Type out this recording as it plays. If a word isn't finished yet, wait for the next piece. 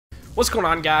What's going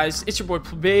on, guys? It's your boy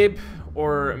Plebabe,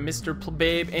 or Mr.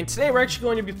 Plebabe, and today we're actually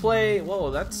going to be playing,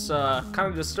 whoa, that's kind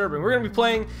of disturbing. We're going to be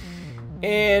playing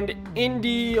an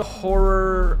indie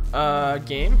horror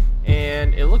game,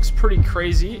 and it looks pretty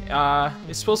crazy.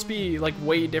 It's supposed to be like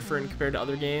way different compared to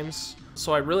other games,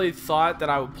 so I really thought that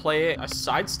I would play it. I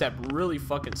sidestep really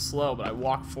fucking slow, but I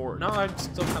walk forward. No, I'm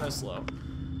still kind of slow.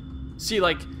 See,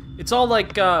 like, it's all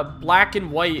like black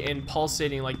and white and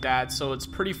pulsating like that, so it's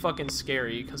pretty fucking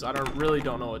scary because I really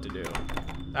don't know what to do.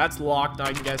 That's locked,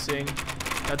 I'm guessing.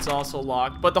 That's also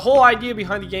locked. But the whole idea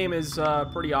behind the game is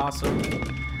pretty awesome.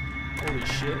 Holy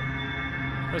shit.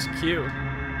 That's cute.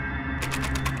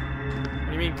 What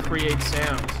do you mean create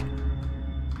sounds?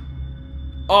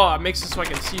 Oh, it makes it so I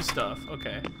can see stuff.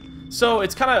 Okay. So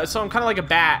it's I'm kind of like a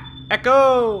bat.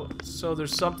 Echo! So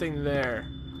there's something there.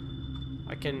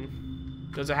 I can...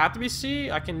 Does it have to be C?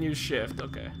 I can use shift.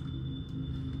 Okay.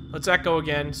 Let's echo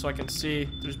again so I can see.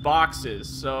 There's boxes.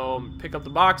 So pick up the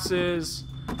boxes.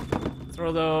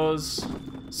 Throw those.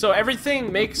 So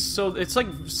everything makes, so it's like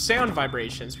sound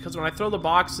vibrations, because when I throw the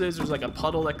boxes, there's like a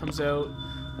puddle that comes out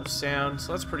of sound.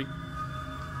 So that's pretty...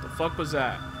 The fuck was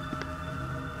that?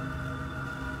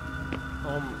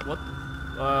 What?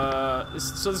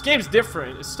 So this game's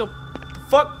different. It's still...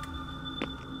 Fuck!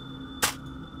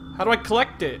 How do I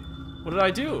collect it? What did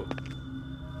I do?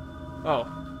 Oh.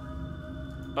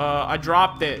 I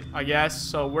dropped it, I guess,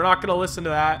 so we're not gonna listen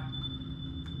to that.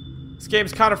 This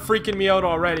game's kind of freaking me out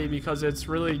already because it's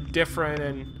really different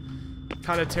and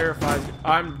kind of terrifies me.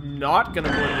 I'm not gonna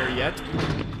go in there yet.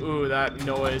 Ooh, that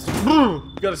noise.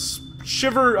 Got a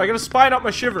shiver. I got a spine up my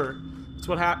shiver. That's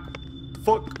what happened.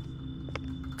 Fuck.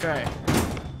 Okay.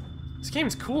 This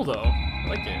game's cool though. I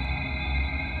like it.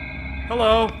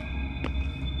 Hello.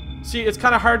 See, it's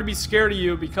kind of hard to be scared of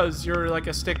you because you're like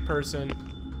a stick person.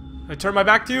 I turn my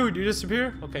back to you. Do you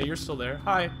disappear? Okay, you're still there.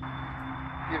 Hi.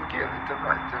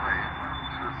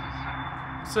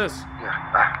 What's this?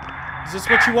 Yeah. Is this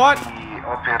what you want? The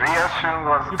operation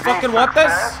was You fucking want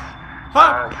this?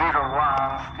 Huh? 01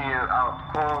 still out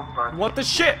cold, but What the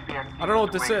shit? I don't know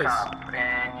what this is.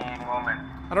 Any moment.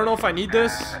 I don't know if I need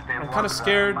this. I'm kind of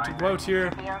scared to go out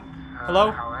here.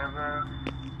 Hello? However,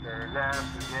 the lab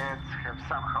cadets have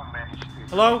somehow managed to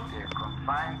Hello? escape their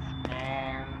confines,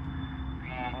 and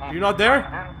You're not there?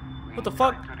 What the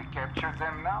fuck? to recapture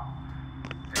them now.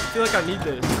 I feel like I need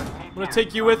this. I'm gonna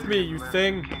take you with me, you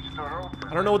thing.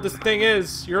 I don't know what this thing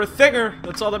is. You're a thinger.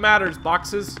 That's all that matters.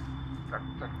 Boxes.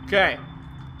 Okay.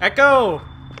 Echo!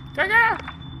 I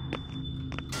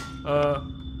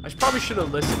probably should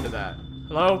have listened to that.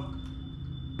 Hello?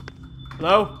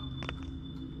 Hello?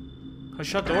 Can I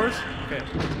shut doors? Okay.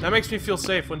 That makes me feel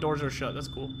safe when doors are shut. That's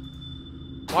cool.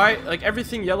 Why? Like,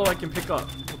 everything yellow I can pick up.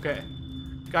 Okay.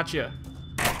 Gotcha.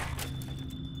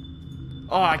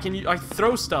 Oh, I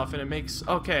throw stuff and it makes...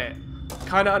 Okay.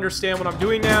 Kind of understand what I'm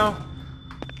doing now.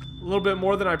 A little bit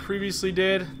more than I previously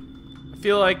did. I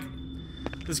feel like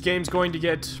this game's going to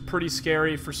get pretty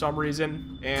scary for some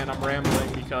reason. And I'm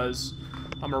rambling because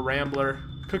I'm a rambler.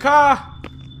 Caca!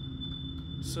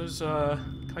 So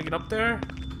can I get up there?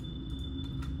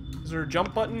 Is there a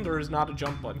jump button or is not a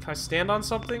jump button? Can I stand on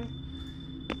something?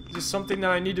 Is this something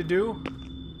that I need to do?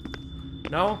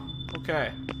 No?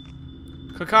 Okay.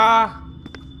 Caca!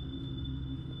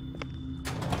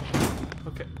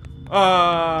 Okay.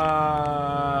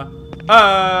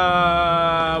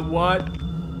 What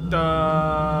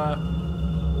the...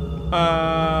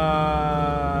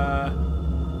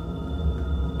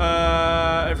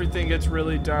 everything gets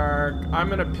really dark. I'm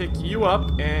gonna pick you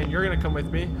up, and you're gonna come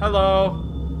with me. Hello.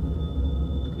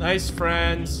 Nice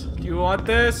friends. Do you want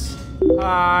this?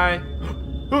 Hi.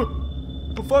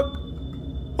 The fuck?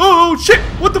 Oh, shit!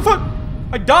 What the fuck?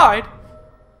 I died?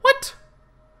 What?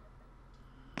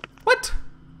 What?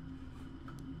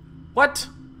 What?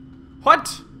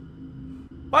 What?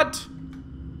 What?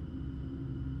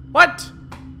 What?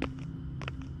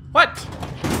 What?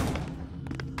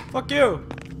 Fuck you.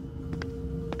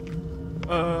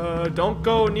 Don't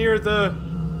go near the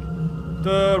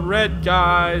red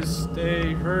guys.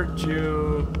 They hurt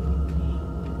you.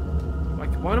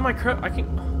 Like, what am I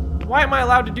why am I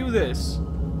allowed to do this?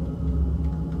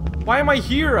 Why am I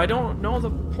here? I don't know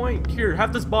the point. Here,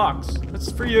 have this box.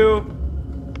 That's for you.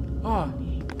 Oh,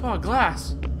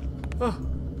 glass. I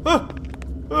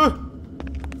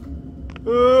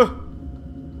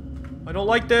don't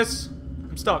like this.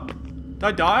 I'm stuck. Did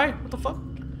I die? What the fuck?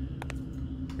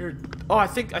 Here. Oh, I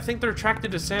think they're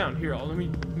attracted to sound. Here, let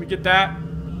me get that.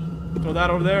 Throw that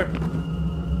over there.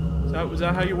 Was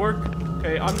that how you work?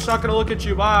 Okay, I'm just not gonna look at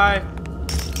you. Bye.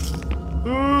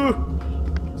 Ooh!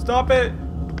 Stop it!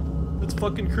 That's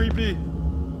fucking creepy.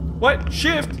 What?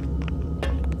 Shift?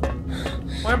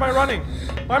 Why am I running?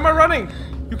 Why am I running?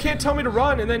 You can't tell me to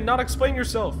run and then not explain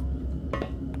yourself.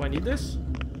 Do I need this?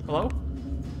 Hello?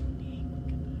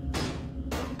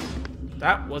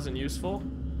 That wasn't useful.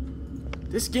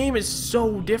 This game is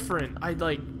so different.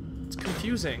 It's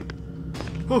confusing.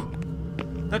 Whew.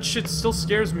 That shit still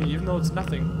scares me even though it's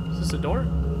nothing. Is this a door?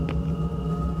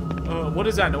 What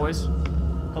is that noise?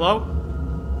 Hello?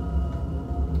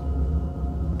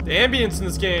 The ambience in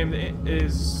this game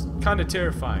is kind of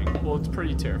terrifying. Well, it's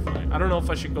pretty terrifying. I don't know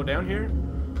if I should go down here.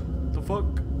 The fuck?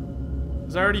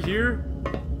 Is I already here?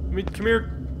 I mean, come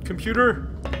here, computer.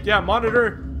 Yeah,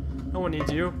 monitor. No one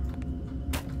needs you.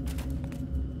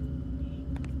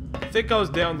 I think I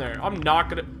was down there. I'm not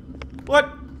gonna... What?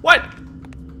 What?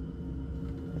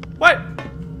 What?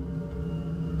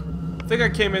 I think I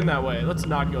came in that way. Let's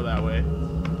not go that way.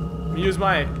 I'm gonna use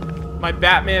my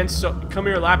Batman come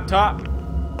here laptop.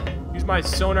 Use my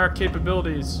sonar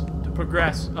capabilities to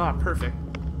progress. Ah, perfect.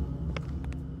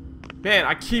 Man,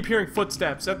 I keep hearing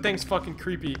footsteps. That thing's fucking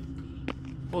creepy.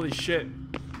 Holy shit.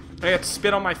 I got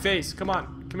spit on my face. Come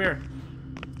on, come here.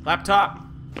 Laptop.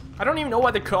 I don't even know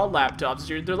why they're called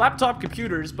laptops. They're laptop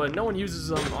computers, but no one uses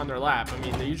them on their lap. I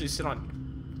mean, they usually sit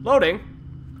on... Loading.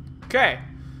 Okay.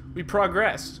 We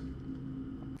progressed.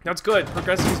 That's good.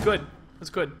 Progressing is good. That's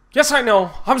good. Yes, I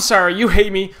know. I'm sorry. You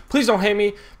hate me. Please don't hate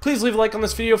me. Please leave a like on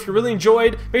this video if you really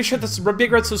enjoyed. Make sure to hit the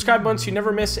big red subscribe button so you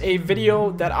never miss a video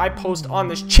that I post on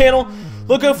this channel.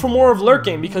 Look out for more of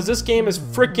Lurking because this game is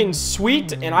freaking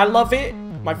sweet and I love it.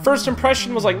 My first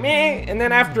impression was like, meh, and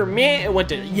then after meh, it went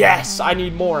to, yes, I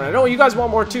need more. And I know you guys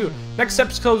want more too. Next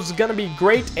episode is going to be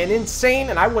great and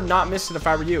insane, and I would not miss it if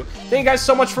I were you. Thank you guys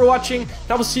so much for watching,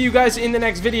 and I will see you guys in the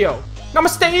next video.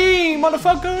 Namaste,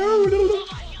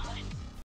 motherfucker!